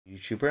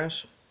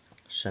YouTubers,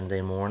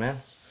 Sunday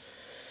morning.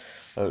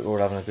 Hope you're all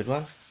having a good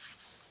one.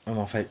 I'm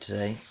off out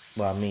today.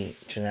 Well, me,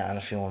 Jeanette, and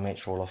a few more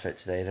mates are all off out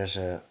today. There's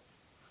a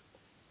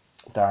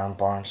Darren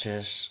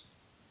Barnes's,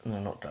 no,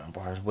 not Darren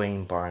Barnes,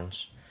 Wayne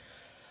Barnes.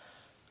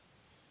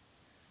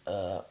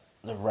 The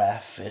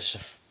ref. It's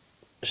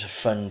a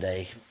fun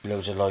day.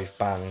 Loads of live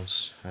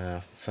bands,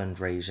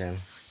 fundraising,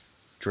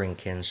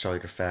 drinking,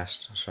 cider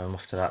fest. So I'm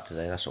off to that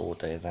today. That's an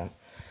all-day event.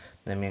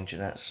 Then me and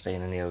Jeanette's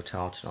staying in the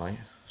hotel tonight.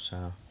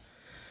 So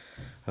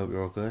hope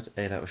you're all good.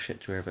 That was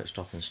shit to hear about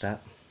Stop and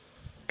Step.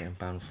 Getting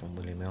banned from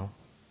Willie Mill.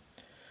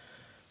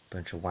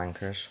 Bunch of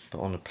wankers. But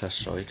on the plus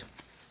side,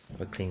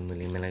 I cleaned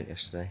Willie Mill out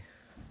yesterday.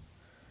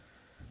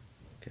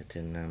 Get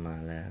in there,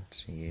 my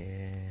lads.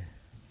 Yeah.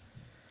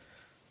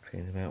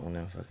 Cleaned them out on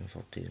them fucking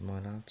 40s, my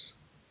lads.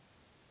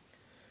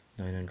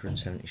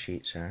 970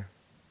 sheets there.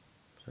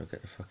 So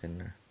get the fuck in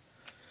there.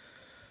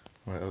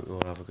 Right, hope you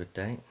all have a good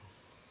day.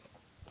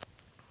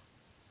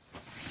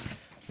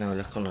 Now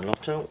look on the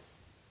lotto.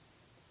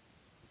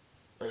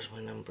 There's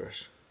my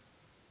numbers.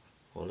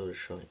 All of the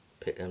shite.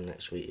 Pick them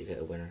next week, you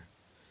get a winner.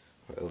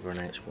 Right, over and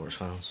out, sports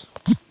fans.